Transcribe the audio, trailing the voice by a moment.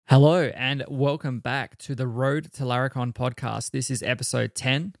Hello and welcome back to the Road to Laracon podcast. This is episode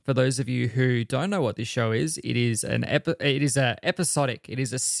 10. For those of you who don't know what this show is, it is a episodic, it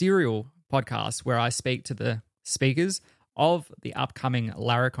is a serial podcast where I speak to the speakers of the upcoming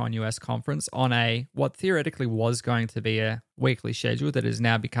Laracon US conference on what theoretically was going to be a weekly schedule that has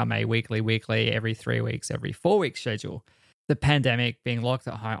now become a weekly, every 3 weeks, every 4 week schedule. The pandemic, being locked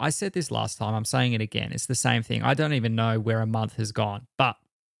at home. I said this last time, I'm saying it again. It's the same thing. I don't even know where a month has gone, but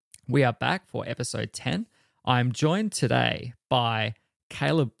we are back for episode 10. I'm joined today by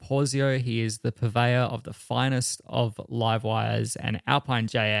Caleb Porzio. He is the purveyor of the finest of live wires and Alpine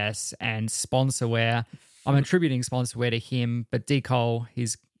JS and sponsorware. I'm attributing sponsorware to him, but D. Cole,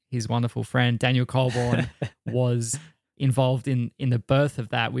 his wonderful friend, Daniel Colborn, was involved in the birth of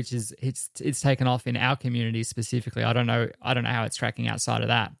that, which is it's taken off in our community specifically. I don't know how it's tracking outside of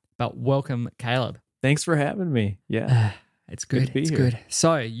that. But welcome, Caleb. Thanks for having me. Yeah. It's good. It's good.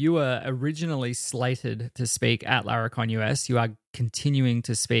 So you were originally slated to speak at Laracon US. You are continuing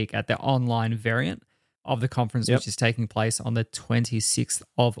to speak at the online variant of the conference, which is taking place on the 26th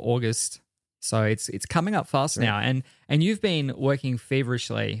of August. So it's coming up fast now. And you've been working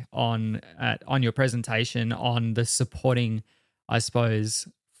feverishly on your presentation on the supporting, I suppose,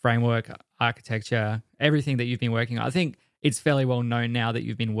 framework, architecture, everything that you've been working on. I think it's fairly well known now that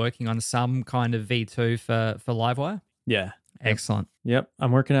you've been working on some kind of V2 for Livewire. Yeah. Excellent. Yep.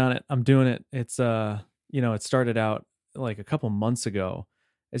 I'm working on it. I'm doing it. It's, it started out like a couple months ago.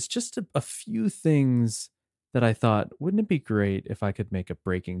 It's just a few things that I thought, wouldn't it be great if I could make a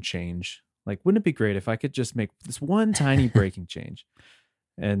breaking change? Like, wouldn't it be great if I could just make this one tiny breaking change?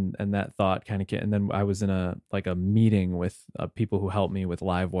 And that thought kind of came. And then I was in a meeting with people who helped me with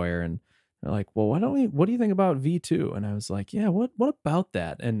Livewire, and they're like, well, what do you think about V2? And I was like, yeah, what about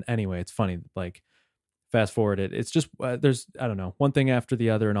that? And anyway, it's funny, like, fast forward it's just there's, I don't know, one thing after the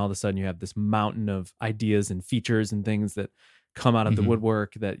other, and all of a sudden you have this mountain of ideas and features and things that come out of the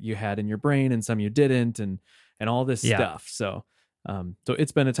woodwork that you had in your brain and some you didn't, and all this stuff. So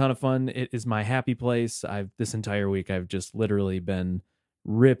it's been a ton of fun. It is my happy place. This entire week I've just literally been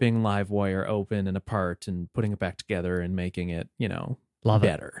ripping Livewire open and apart and putting it back together and making it,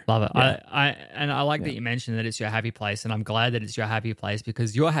 better. Love it. Yeah. I like that you mentioned that it's your happy place, and I'm glad that it's your happy place,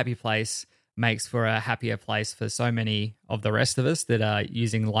 because your happy place makes for a happier place for so many of the rest of us that are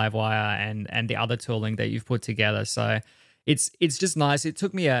using Livewire and the other tooling that you've put together. So it's just nice. It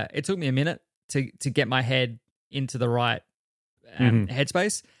took me a minute to get my head into the right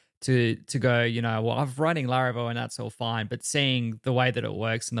headspace to go, well, I'm writing Laravel and that's all fine, but seeing the way that it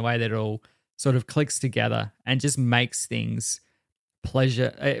works and the way that it all sort of clicks together and just makes things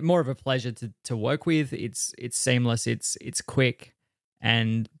more of a pleasure to work with. It's seamless. It's quick.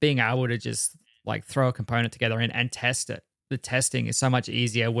 And being able to just like throw a component together and test it. The testing is so much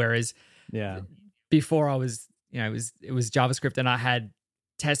easier. Whereas before I was, it was JavaScript, and I had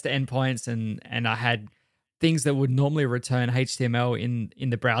test endpoints and I had things that would normally return HTML in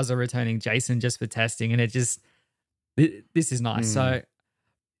the browser returning JSON just for testing. And it just, this is nice. So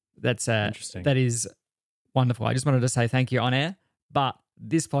that's interesting. That is wonderful. I just wanted to say thank you on air, but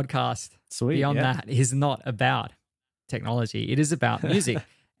this podcast beyond that is not about technology. It is about music.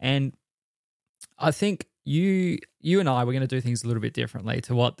 And I think you and I were going to do things a little bit differently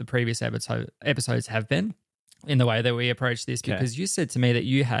to what the previous episodes have been in the way that we approach this, because you said to me that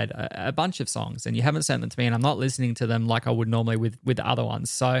you had a bunch of songs and you haven't sent them to me, and I'm not listening to them like I would normally with other ones.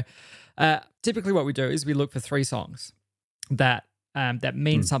 So typically what we do is we look for 3 songs that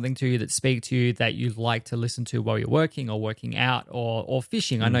mean something to you, that speak to you, that you like to listen to while you're working or working out or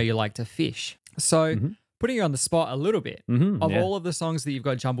fishing. I know you like to fish. So putting you on the spot a little bit, of all of the songs that you've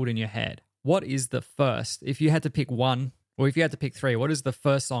got jumbled in your head, what is the first, if you had to pick one, or if you had to pick 3, what is the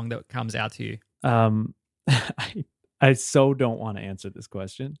first song that comes out to you? I so don't want to answer this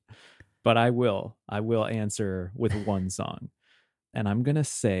question, but I will answer with one song. And I'm going to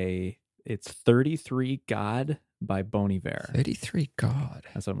say it's 33 God by Bon Iver. 33 God.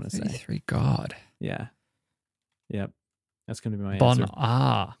 That's what I'm going to say. 33 God. Yeah. Yep. That's going to be my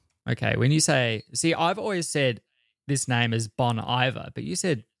answer. Okay, when you say, I've always said this name is Bon Iver, but you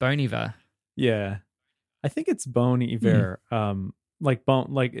said Bon Iver. Yeah, I think it's Bon Iver. Like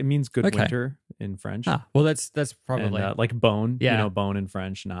it means good winter in French. Well, that's probably and, like bone. Yeah, bone in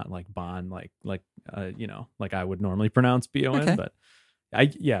French, not like bon, like I would normally pronounce BON. Okay. But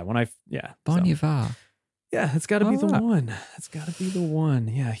Bon Iver. Yeah, it's got to be the one. It's got to be the one.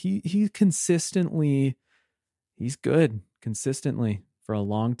 Yeah, he consistently, he's good consistently for a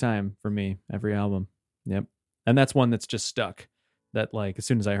long time for me, every album. Yep. And that's one that's just stuck, that like as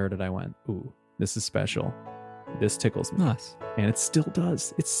soon as I heard it I went, ooh, this is special. this tickles me. Nice. And it still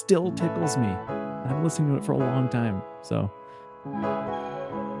does. It still tickles me. I've been listening to it for a long time. So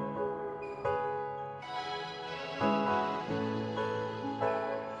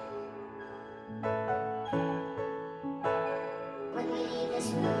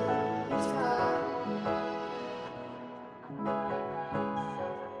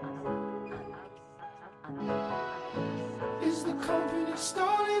Is the company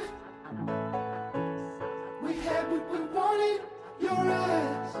started? We had what we wanted, your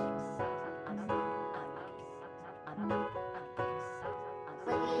ass.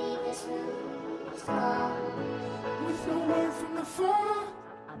 With no word from the former,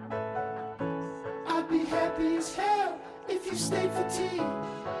 I'd be happy as hell if you stayed for tea.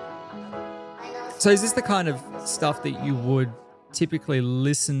 So is this the kind of stuff that you would typically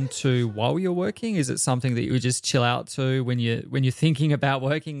listen to while you're working? Is it something that you would just chill out to when you're thinking about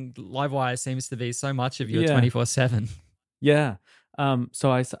working? Livewire seems to be so much of your 24/7. Yeah.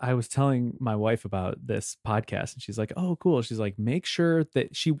 So I was telling my wife about this podcast, and she's like, "Oh, cool." She's like, "Make sure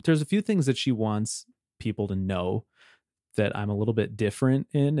that there's a few things that she wants people to know that I'm a little bit different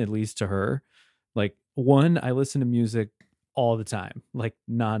in, at least to her. Like, one, I listen to music all the time, like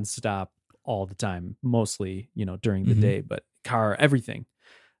nonstop all the time, mostly, during the day, but car, everything.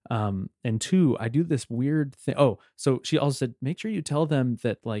 And two, I do this weird thing. Oh, so she also said, make sure you tell them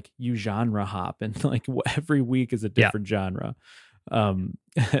that like you genre hop and like every week is a different genre.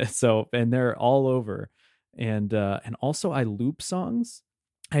 So, and they're all over. And also I loop songs.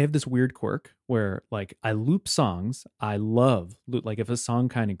 I have this weird quirk where like I loop songs. I love like if a song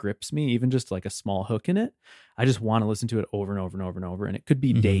kind of grips me, even just like a small hook in it, I just want to listen to it over and over and over and over. And it could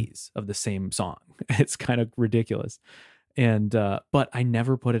be days of the same song. It's kind of ridiculous. And but I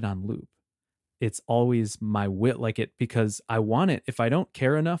never put it on loop. It's always my wit like it because I want it. If I don't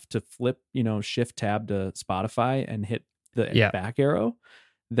care enough to flip, shift tab to Spotify and hit the back arrow,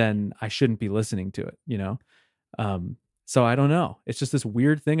 then I shouldn't be listening to it, So I don't know. It's just this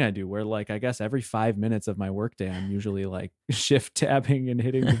weird thing I do where like, I guess every 5 minutes of my workday, I'm usually like shift tabbing and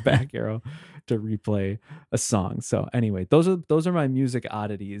hitting the back arrow to replay a song. So anyway, those are my music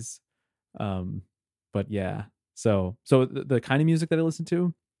oddities. But yeah, so the kind of music that I listen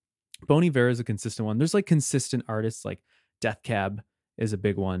to, Bon Iver is a consistent one. There's like consistent artists like Death Cab is a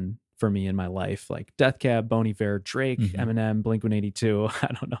big one for me in my life. Like Death Cab, Bon Iver, Drake, Eminem, Blink-182. I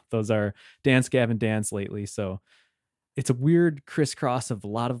don't know. Those are Dance Gavin Dance lately. So it's a weird crisscross of a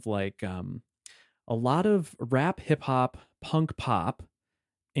lot of like a lot of rap, hip hop, punk pop,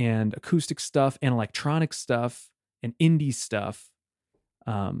 and acoustic stuff, and electronic stuff, and indie stuff.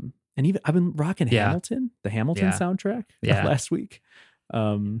 And even I've been rocking Hamilton, the Hamilton soundtrack last week.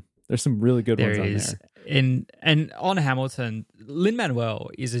 There's some really good ones on there. And on Hamilton, Lin-Manuel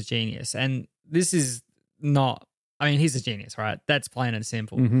is a genius, and this is not. I mean, he's a genius, right? That's plain and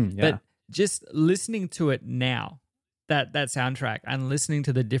simple. But just listening to it now. That soundtrack and listening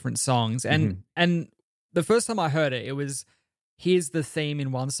to the different songs and the first time I heard it, it was here's the theme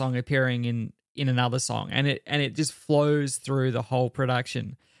in one song appearing in another song, and it just flows through the whole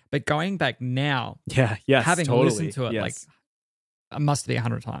production. But going back now, having listened to it like it must be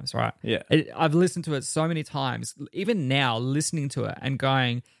 100 times, right? Yeah, I've listened to it so many times. Even now, listening to it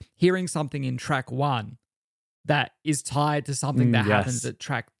and hearing something in track 1 that is tied to something that happens at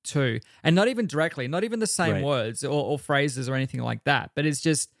track 2, and not even directly, not even the same words or phrases or anything like that, but it's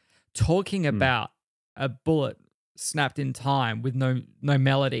just talking about a bullet snapped in time with no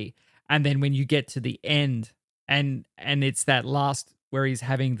melody, and then when you get to the end, and it's that last where he's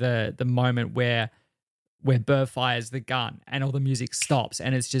having the moment where Burr fires the gun and all the music stops,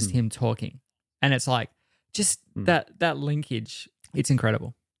 and it's just him talking, and it's like just that linkage. It's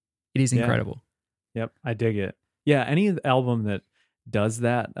incredible. It is incredible. Yep, I dig it. Yeah, any album that does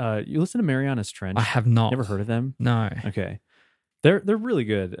that. You listen to Mariana's Trench? I have not. Never heard of them? No. Okay. They're really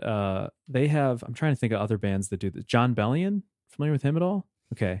good. They have, I'm trying to think of other bands that do this. John Bellion, familiar with him at all?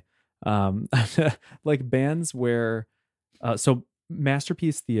 Okay. Like bands where, so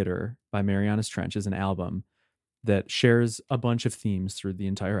Masterpiece Theater by Mariana's Trench is an album that shares a bunch of themes through the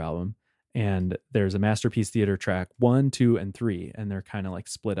entire album. And there's a Masterpiece Theater track 1, 2, and 3, and they're kind of like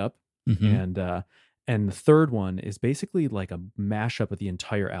split up. And the third one is basically like a mashup of the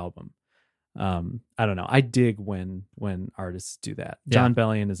entire album. I don't know. I dig when artists do that. John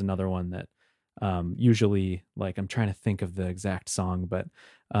Bellion is another one that usually, like, I'm trying to think of the exact song, but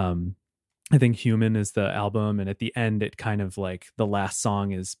I think Human is the album, and at the end it kind of like the last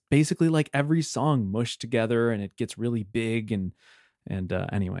song is basically like every song mushed together, and it gets really big and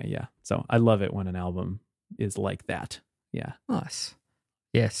anyway, yeah. So I love it when an album is like that. Yeah. Nice.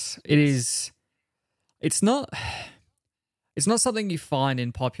 Yes, it is. it's not something you find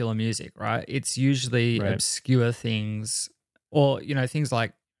in popular music, right? It's usually Right. obscure things, or things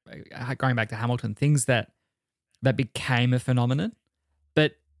like going back to Hamilton, things that became a phenomenon.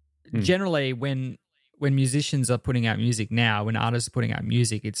 But generally, when musicians are putting out music now, when artists are putting out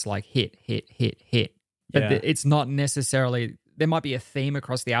music, it's like hit, hit, hit, hit. But Yeah. it's not necessarily. There might be a theme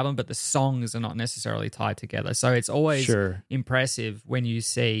across the album, but the songs are not necessarily tied together. So it's always Sure. impressive when you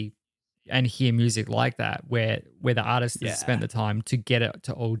see and hear music like that, where the artist Yeah. has spent the time to get it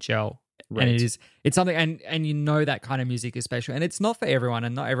to all gel. Right. And it's something, and that kind of music is special, and it's not for everyone,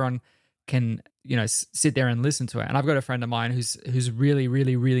 and not everyone can sit there and listen to it. And I've got a friend of mine who's really,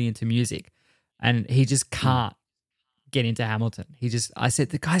 really, really into music, and he just can't get into Hamilton. I said,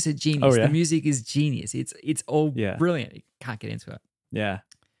 the guy's a genius. Oh, yeah? The music is genius. It's all Yeah. brilliant. He can't get into it. Yeah.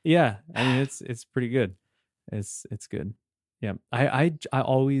 Yeah. I mean, it's pretty good. It's good. Yeah. I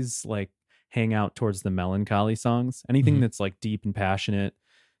always like hang out towards the melancholy songs. Anything Mhm. that's like deep and passionate.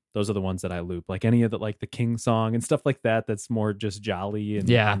 Those are the ones that I loop. Like any of the, like the King song and stuff like that. That's more just jolly and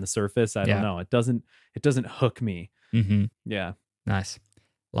Yeah. on the surface. I Yeah. don't know. It doesn't hook me. Mm-hmm. Yeah. Nice.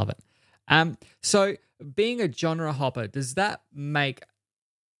 Love it. So being a genre hopper, does that make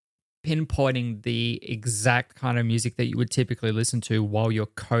pinpointing the exact kind of music that you would typically listen to while you're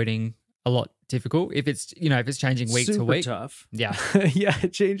coding a lot difficult? If it's changing week to Super week. tough. Yeah. Yeah,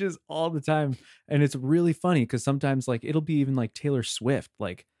 it changes all the time. And it's really funny because sometimes like it'll be even like Taylor Swift.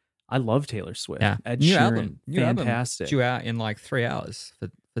 Like I love Taylor Swift. Yeah. Ed New Sheeran, album. fantastic. Due out in like 3 hours for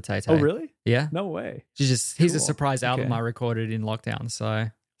Tay Tay. Oh, really? Yeah. No way. He's a Cool. surprise album Okay. I recorded in lockdown.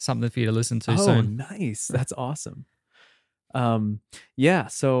 So something for you to listen to Oh, soon. nice. That's awesome. Yeah.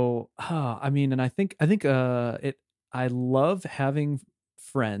 So, I mean, and I think, I love having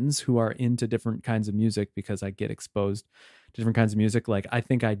friends who are into different kinds of music because I get exposed to different kinds of music. Like, I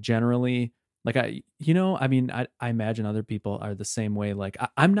think I generally, like, I mean, I imagine other people are the same way. Like,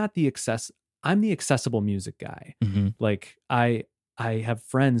 I'm the accessible music guy. Mm-hmm. Like, I have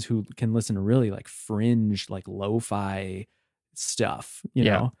friends who can listen to really like fringe, like lo-fi stuff, you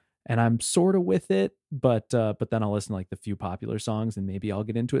Yeah. know, and I'm sort of with it, but then I'll listen to like the few popular songs and maybe I'll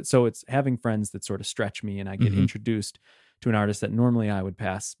get into it. So it's having friends that sort of stretch me and I get Mhm. introduced to an artist that normally I would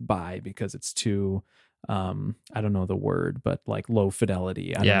pass by because it's too, I don't know the word, but like low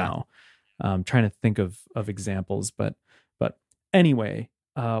fidelity. I Yeah. don't know. I'm trying to think of examples, but anyway,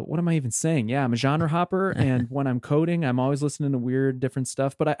 what am I even saying? Yeah, I'm a genre hopper. And when I'm coding, I'm always listening to weird, different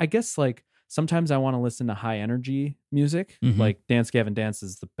stuff. But I guess like sometimes I want to listen to high energy music. Mhm. Like Dance Gavin Dance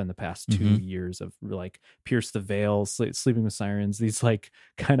has been the past 2 Mhm. years of like Pierce the Veil, Sleeping with Sirens, these like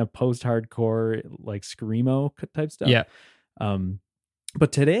kind of post-hardcore, like screamo type stuff. Yeah.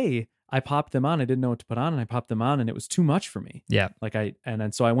 But today I popped them on. I didn't know what to put on and I popped them on and it was too much for me. Yeah. Like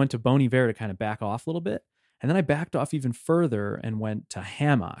so I went to Bon Iver to kind of back off a little bit. And then I backed off even further and went to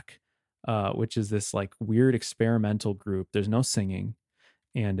Hammock, which is this like weird experimental group. There's no singing.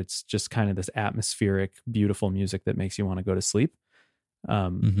 And it's just kind of this atmospheric, beautiful music that makes you want to go to sleep.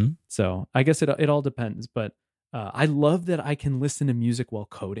 Mm-hmm. So I guess it all depends. But I love that I can listen to music while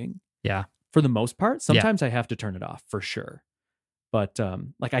coding. Yeah. For the most part. Sometimes I have to turn it off for sure. But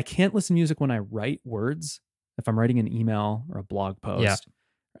like I can't listen to music when I write words. If I'm writing an email or a blog post, or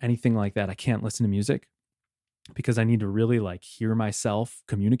anything like that, I can't listen to music because I need to really like hear myself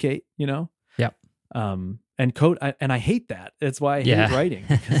communicate, you know? Yep. And code, and I hate that. That's why I hate writing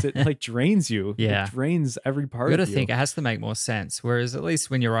because it like drains you. Yeah. It drains every part You of got to you. think it has to make more sense. Whereas at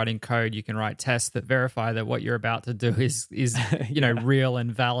least when you're writing code, you can write tests that verify that what you're about to do is real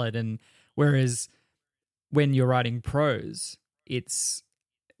and valid. And whereas when you're writing prose, it's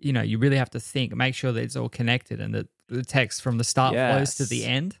you really have to think, make sure that it's all connected and that the text from the start flows to the Yes.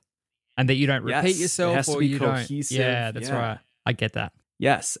 end, and that you don't repeat Yes, it yourself has to or be you cohesive. don't. Yeah, that's Yeah. right. I get that.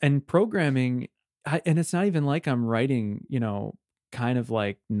 Yes, and programming, and it's not even like I'm writing, kind of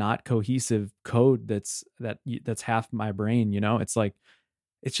like not cohesive code that's half my brain. It's like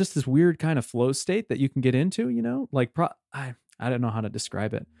it's just this weird kind of flow state that you can get into. Like I don't know how to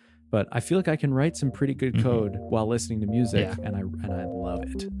describe it, but I feel like I can write some pretty good code while listening to music, Yeah. and I love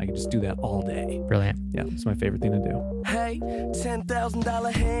it. I can just do that all day. Brilliant. Yeah, it's my favorite thing to do. Hey,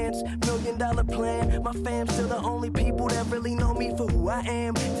 $10,000 hands, $1 million plan. My fam still the only people that really know me for who I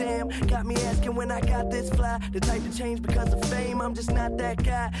am. Damn, got me asking when I got this fly. The type to change because of fame, I'm just not that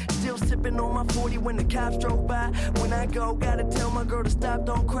guy. Still sipping on my 40 when the cops drove by. When I go, gotta tell my girl to stop,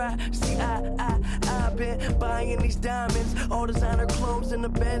 don't cry. See, I've been buying these diamonds, all designer clothes in the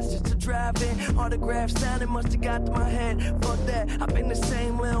Benz just to drive in. Autograph signing must have got to my head. Fuck that, I've been the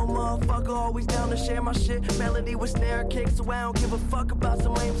same little motherfucker, always down to share my shit. Melody with snare kick. chick, so I don't give a fuck about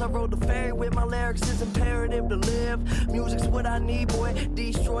some lames. I rode the ferry with my lyrics, it's imperative to live. Music's what I need, boy.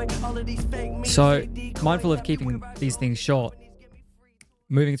 Destroy all of these fake memes. So, mindful of keeping these things short,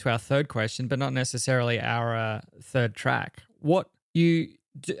 moving to our third question, but not necessarily our third track. What do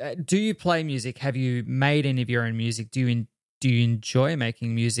you play music? Have you made any of your own music? Do you enjoy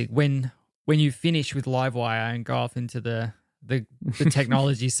making music? When you finish with Livewire and go off into the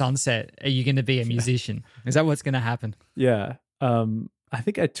technology sunset, are you going to be a musician? Is that what's going to happen? Yeah. I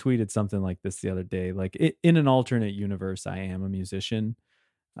think I tweeted something like this the other day. Like in an alternate universe, I am a musician.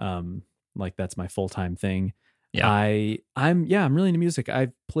 Like that's my full-time thing. Yeah. I'm really into music.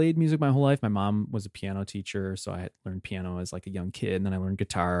 I've played music my whole life. My mom was a piano teacher, so I learned piano as like a young kid, and then I learned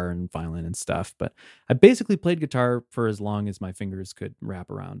guitar and violin and stuff. But I basically played guitar for as long as my fingers could wrap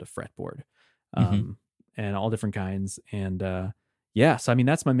around a fretboard, and all different kinds. And so I mean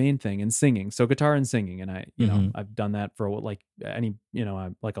that's my main thing, and singing. So guitar and singing, and I I've done that for like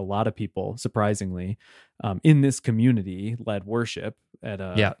like a lot of people, surprisingly, in this community, led worship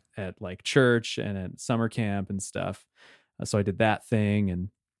at like church and at summer camp and stuff. So I did that thing, and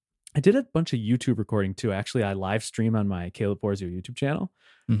I did a bunch of YouTube recording too. Actually, I live stream on my Porzio YouTube channel,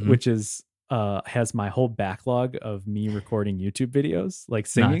 which is has my whole backlog of me recording YouTube videos, like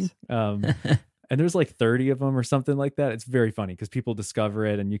singing. Nice. And there's like 30 of them or something like that. It's very funny because people discover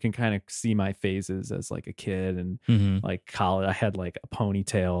it, and you can kind of see my phases as like a kid and like college. I had like a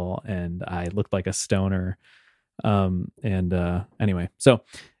ponytail and I looked like a stoner. Anyway, so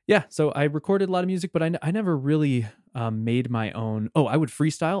I recorded a lot of music, but I never really made my own. Oh, I would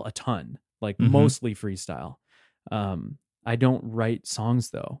freestyle a ton, like mostly freestyle. I don't write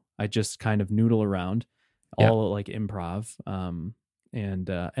songs though. I just kind of noodle around, all like improv.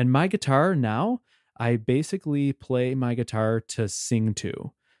 And my guitar now, I basically play my guitar to sing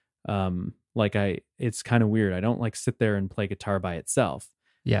to. It's kind of weird. I don't like sit there and play guitar by itself.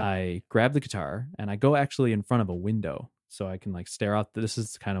 Yeah. I grab the guitar and I go actually in front of a window so I can like stare out. This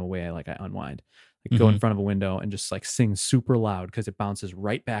is kind of a way I unwind. Like go in front of a window and just like sing super loud because it bounces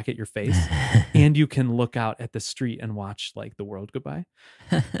right back at your face and you can look out at the street and watch like the world go by.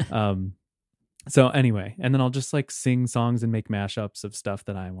 So anyway, and then I'll just like sing songs and make mashups of stuff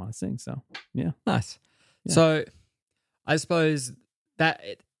that I want to sing. So yeah. Nice. Yeah. So I suppose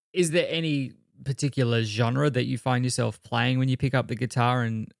is there any particular genre that you find yourself playing when you pick up the guitar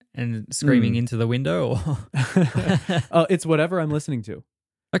and screaming into the window? Or it's whatever I'm listening to.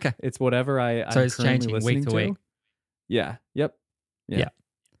 Okay. It's whatever I'm it's changing week to week. Yeah. Yep. Yeah.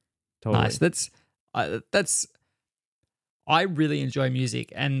 Totally. Nice. I really enjoy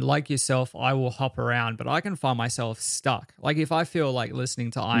music, and like yourself, I will hop around, but I can find myself stuck. Like if I feel like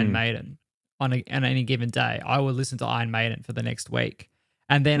listening to Iron Maiden on any given day, I will listen to Iron Maiden for the next week.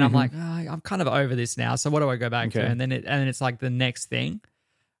 And then I'm like, I'm kind of over this now. So what do I go back to? And then it's like the next thing.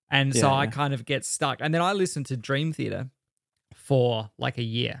 And so I kind of get stuck. And then I listened to Dream Theater for like a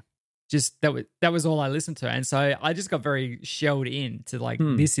year. Just that was all I listened to. And so I just got very shelled in to like,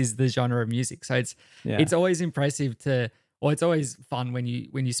 this is the genre of music. So it's always impressive it's always fun when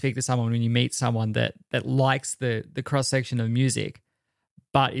you speak to someone, when you meet someone that likes the cross section of music,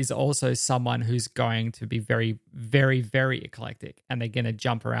 but is also someone who's going to be very, very, very eclectic, and they're going to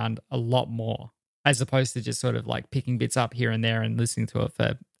jump around a lot more as opposed to just sort of like picking bits up here and there and listening to it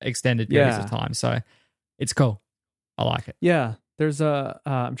for extended periods of time. So it's cool. I like it. Yeah. There's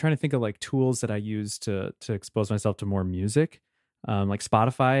I'm trying to think of like tools that I use to expose myself to more music. Like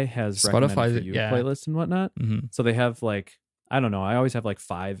Spotify has recommended for you playlists and whatnot. So they have like, I don't know, I always have like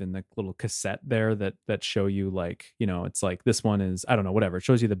 5 in the little cassette there that show you like, it's like this one is, I don't know, whatever. It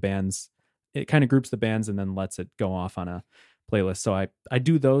shows you the bands. It kind of groups the bands and then lets it go off on a playlist. So I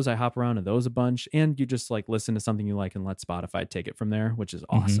do those. I hop around to those a bunch, and you just like listen to something you like and let Spotify take it from there, which is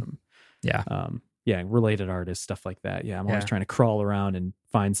awesome. Yeah. Related artists, stuff like that. Yeah. I'm always trying to crawl around and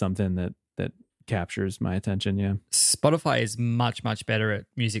find something that captures my attention. Yeah. Spotify is much, much better at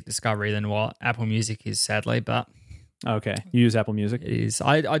music discovery than what Apple Music is, sadly, but okay. You use Apple Music? It is.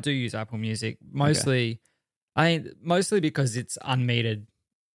 I do use Apple Music mostly. Mostly because it's unmetered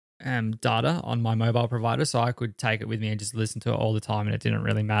data on my mobile provider, so I could take it with me and just listen to it all the time, and it didn't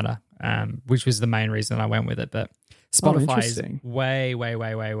really matter. Which was the main reason I went with it. But Spotify is way, way,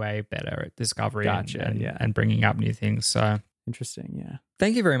 way, way, way better at discovery and bringing up new things. So interesting. Yeah.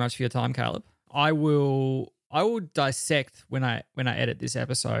 Thank you very much for your time, Caleb. I will dissect when I edit this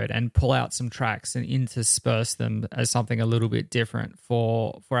episode and pull out some tracks and intersperse them as something a little bit different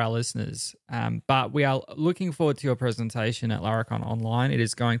for our listeners. But we are looking forward to your presentation at Laracon Online. It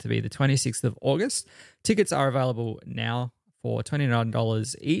is going to be the 26th of August. Tickets are available now for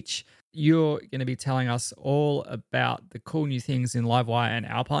 $29 each. You're going to be telling us all about the cool new things in Livewire and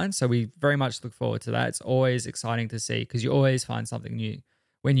Alpine. So we very much look forward to that. It's always exciting to see because you always find something new.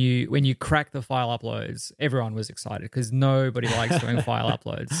 When you crack the file uploads, everyone was excited because nobody likes doing file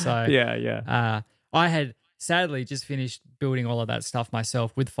uploads. So yeah. I had sadly just finished building all of that stuff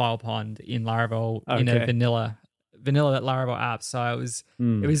myself with FilePond in Laravel in a vanilla Laravel app. So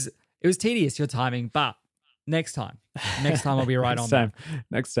it was tedious, your timing, but next time I'll be right on that.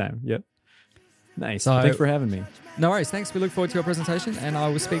 Next time. Yep. Nice. So, thanks for having me. No worries. Thanks. We look forward to your presentation, and I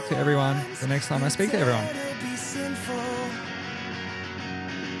will speak to everyone the next time I speak to everyone.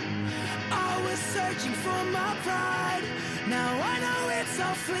 I was searching for my pride. Now I know it's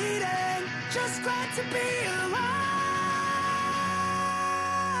all fleeting. Just glad to be alive.